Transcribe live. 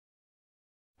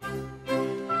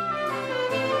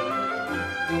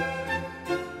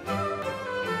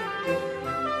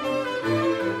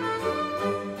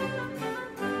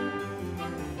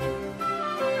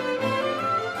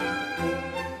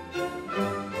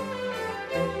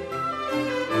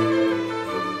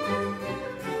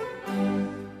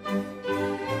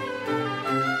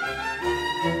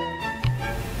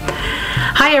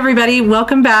Hi everybody,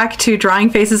 welcome back to Drawing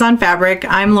Faces on Fabric.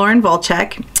 I'm Lauren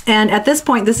Vlcek, and at this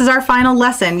point this is our final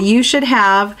lesson. You should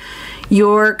have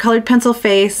your colored pencil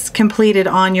face completed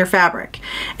on your fabric,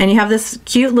 and you have this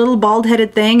cute little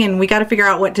bald-headed thing, and we got to figure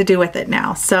out what to do with it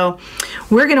now. So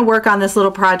we're going to work on this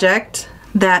little project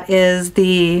that is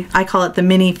I call it the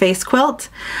mini face quilt.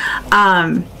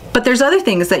 But there's other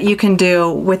things that you can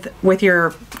do with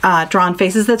your drawn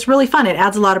faces that's really fun. It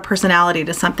adds a lot of personality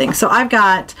to something. So I've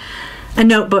got a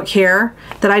notebook here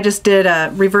that I just did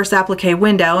a reverse applique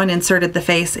window and inserted the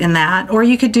face in that. Or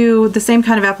you could do the same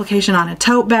kind of application on a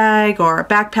tote bag or a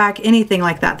backpack, anything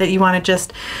like that you want to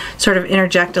just sort of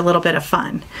interject a little bit of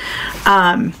fun.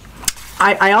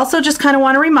 I also just kind of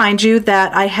want to remind you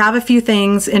that I have a few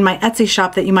things in my Etsy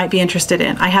shop that you might be interested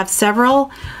in. I have several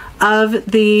of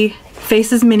the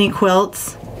Faces mini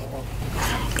quilts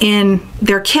in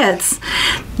their kits,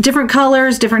 different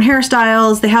colors, different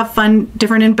hairstyles. They have fun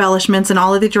different embellishments and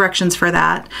all of the directions for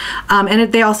that,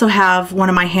 and they also have one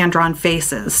of my hand-drawn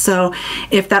faces. So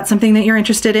if that's something that you're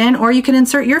interested in, or you can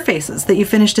insert your faces that you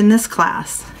finished in this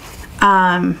class.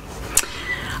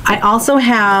 I also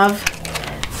have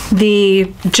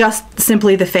just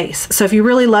simply the face. So if you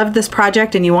really loved this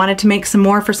project and you wanted to make some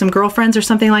more for some girlfriends or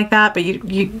something like that, but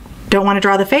you don't want to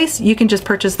draw the face, you can just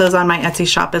purchase those on my Etsy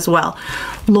shop as well.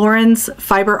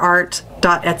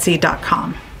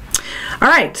 laurensfiberart.etsy.com. All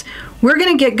right, we're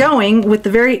going to get going with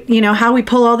the how we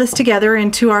pull all this together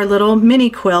into our little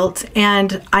mini quilt,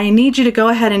 and I need you to go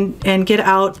ahead and get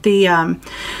out the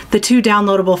two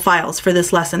downloadable files for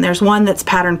this lesson. There's one that's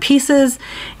pattern pieces,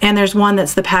 and there's one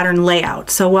that's the pattern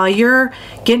layout. So while you're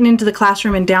getting into the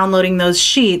classroom and downloading those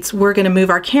sheets, we're going to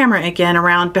move our camera again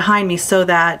around behind me so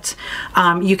that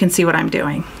you can see what I'm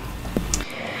doing.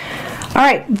 All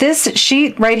right, this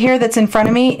sheet right here that's in front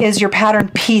of me is your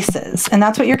pattern pieces, and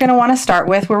that's what you're going to want to start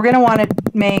with. We're going to want to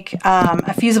make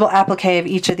a fusible applique of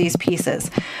each of these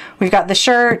pieces. We've got the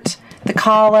shirt, the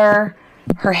collar,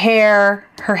 her hair,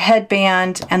 her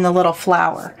headband, and the little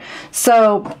flower.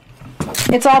 So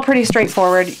it's all pretty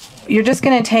straightforward. You're just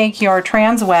going to take your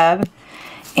trans web,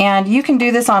 and you can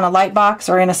do this on a light box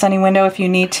or in a sunny window if you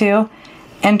need to,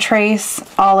 and trace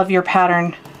all of your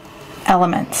pattern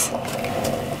elements.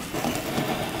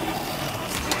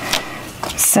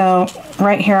 So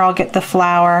right here I'll get the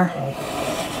flower.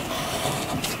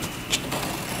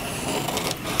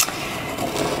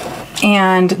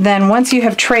 And then once you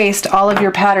have traced all of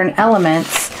your pattern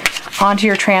elements onto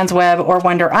your trans web or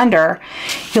Wonder Under,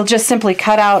 you'll just simply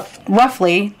cut out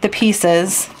roughly the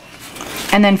pieces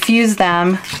and then fuse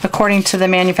them according to the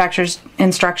manufacturer's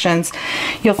instructions.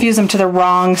 You'll fuse them to the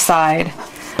wrong side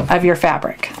of your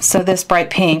fabric. So this bright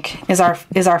pink is our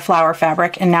flower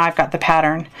fabric, and now I've got the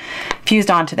pattern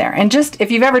fused onto there. And just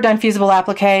if you've ever done fusible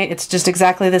applique, it's just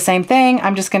exactly the same thing.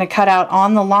 I'm just going to cut out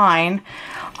on the line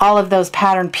all of those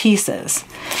pattern pieces,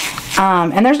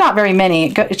 and there's not very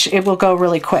many. It will go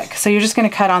really quick, so you're just going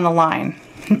to cut on the line.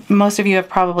 Most of you have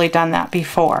probably done that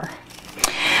before.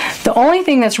 The only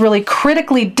thing that's really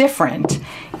critically different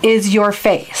is your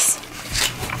face.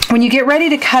 When you get ready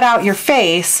to cut out your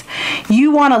face,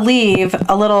 you want to leave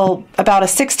about a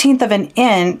 1/16 of an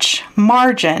inch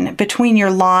margin between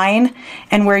your line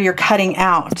and where you're cutting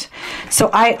out. So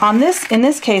in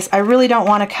this case, I really don't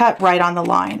want to cut right on the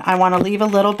line. I want to leave a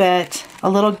little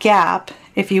gap,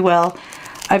 if you will,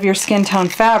 of your skin tone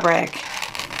fabric,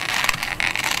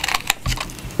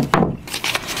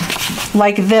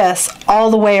 like this, all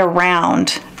the way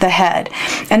around the head.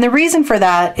 And the reason for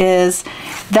that is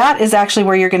actually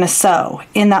where you're going to sew,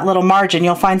 in that little margin.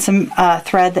 You'll find some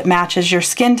thread that matches your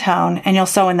skin tone, and you'll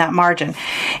sew in that margin.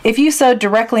 If you sewed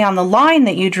directly on the line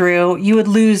that you drew, you would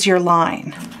lose your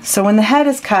line. So when the head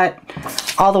is cut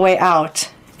all the way out,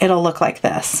 it'll look like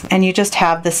this, and you just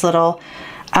have this little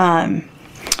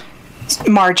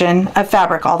margin of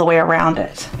fabric all the way around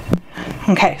it.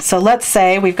 Okay, so let's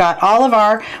say we've got all of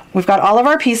our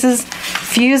pieces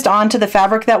fused onto the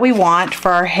fabric that we want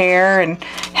for our hair and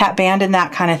hat band and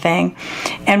that kind of thing,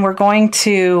 and we're going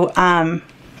to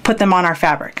put them on our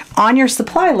fabric. On your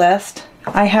supply list,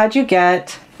 I had you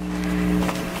get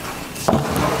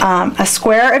a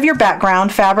square of your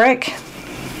background fabric,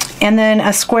 and then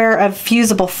a square of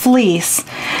fusible fleece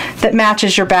that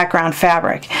matches your background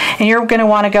fabric, and you're going to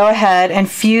want to go ahead and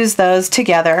fuse those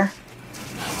together.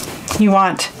 You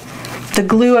want the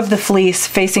glue of the fleece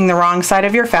facing the wrong side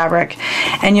of your fabric,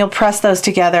 and you'll press those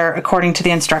together according to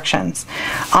the instructions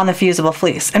on the fusible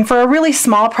fleece. And for a really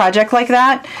small project like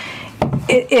that,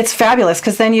 it's fabulous,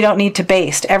 because then you don't need to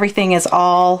baste. Everything is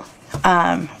all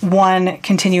one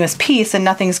continuous piece and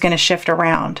nothing's going to shift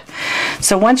around.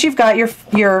 So once you've got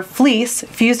your fleece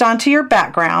fused onto your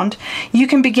background, you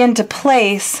can begin to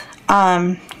place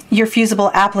your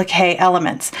fusible applique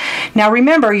elements. Now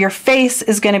remember, your face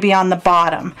is going to be on the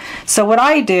bottom. So what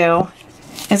I do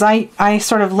is I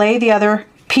sort of lay the other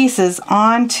pieces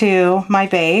onto my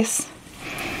base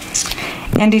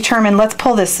and determine, let's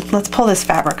pull this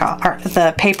fabric off, or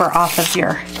the paper off of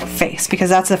your face, because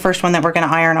that's the first one that we're going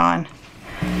to iron on.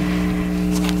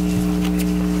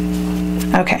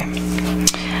 Okay.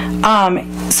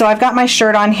 So I've got my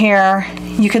shirt on here.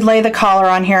 You could lay the collar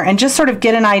on here and just sort of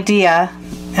get an idea.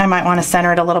 I might want to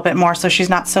center it a little bit more so she's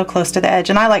not so close to the edge,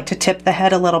 and I like to tip the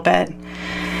head a little bit.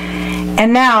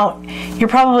 And now you're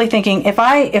probably thinking, if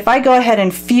I go ahead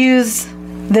and fuse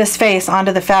this face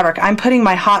onto the fabric, I'm putting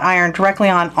my hot iron directly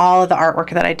on all of the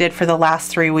artwork that I did for the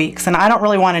last 3 weeks, and I don't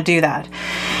really want to do that.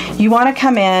 You want to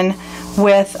come in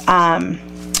with,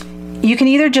 you can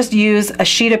either just use a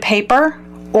sheet of paper,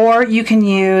 or you can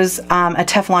use a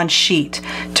Teflon sheet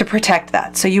to protect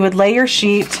that. So you would lay your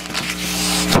sheet,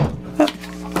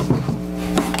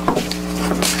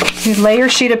 you'd lay your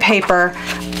sheet of paper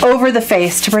over the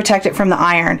face to protect it from the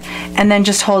iron, and then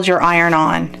just hold your iron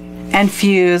on and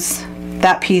fuse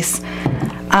that piece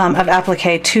of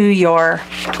applique to your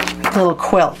little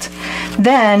quilt.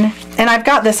 Then, and I've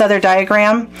got this other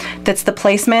diagram that's the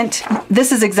placement.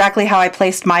 This is exactly how I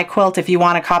placed my quilt. If you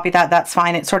want to copy that, that's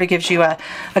fine. It sort of gives you a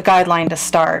guideline to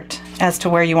start as to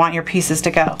where you want your pieces to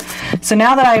go. So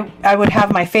now that I would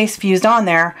have my face fused on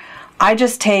there, I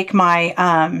just take my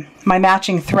my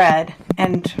matching thread,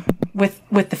 and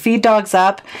with the feed dogs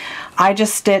up, I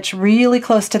just stitch really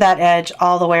close to that edge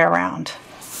all the way around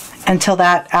until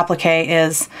that applique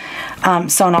is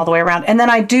sewn all the way around. And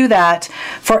then I do that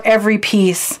for every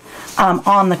piece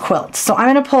on the quilt. So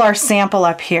I'm going to pull our sample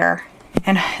up here,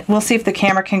 and we'll see if the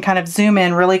camera can kind of zoom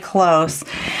in really close,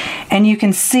 and you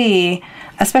can see,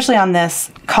 especially on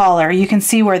this collar, you can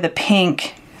see where the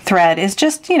pink thread is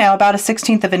just, you know, about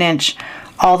 1/16 of an inch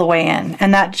all the way in,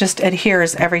 and that just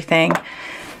adheres everything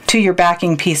to your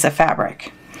backing piece of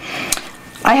fabric.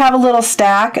 I have a little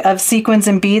stack of sequins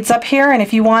and beads up here, and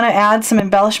if you want to add some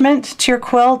embellishment to your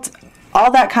quilt,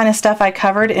 all that kind of stuff I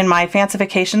covered in my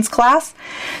fancifications class.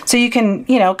 So you can,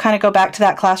 you know, kind of go back to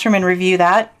that classroom and review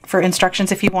that for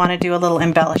instructions if you want to do a little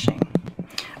embellishing.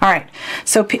 All right,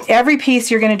 so every piece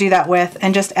you're going to do that with,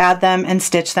 and just add them and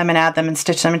stitch them and add them and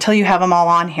stitch them until you have them all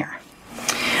on here.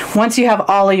 Once you have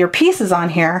all of your pieces on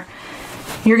here,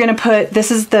 you're going to put,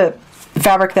 this is the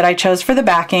fabric that I chose for the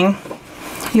backing,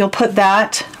 you'll put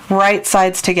that right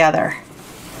sides together.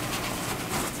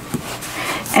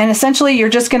 And essentially you're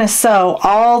just going to sew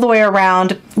all the way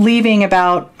around, leaving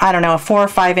about, I don't know, a 4 or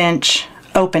 5 inch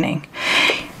opening.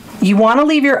 You want to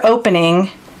leave your opening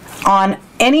on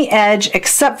any edge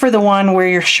except for the one where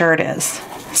your shirt is.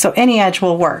 So any edge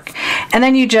will work. And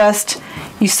then you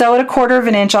sew it 1/4 of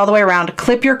an inch all the way around,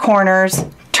 clip your corners,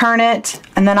 turn it,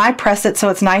 and then I press it so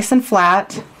it's nice and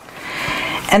flat.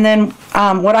 And then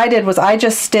what I did was I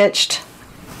just stitched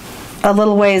a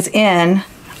little ways in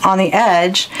on the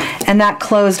edge, and that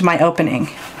closed my opening.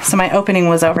 So my opening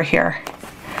was over here,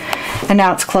 and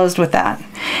now it's closed with that.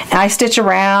 And I stitch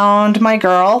around my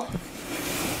girl,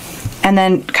 and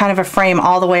then kind of a frame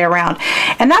all the way around.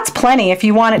 And that's plenty. If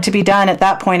you want it to be done at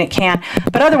that point, it can.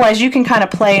 But otherwise, you can kind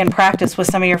of play and practice with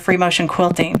some of your free motion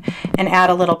quilting and add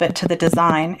a little bit to the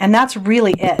design. And that's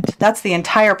really it. That's the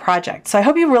entire project. So I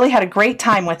hope you really had a great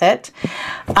time with it.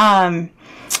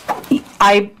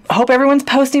 I hope everyone's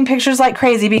posting pictures like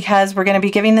crazy, because we're going to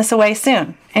be giving this away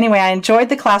soon. Anyway, I enjoyed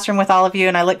the classroom with all of you,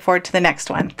 and I look forward to the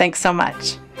next one. Thanks so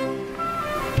much.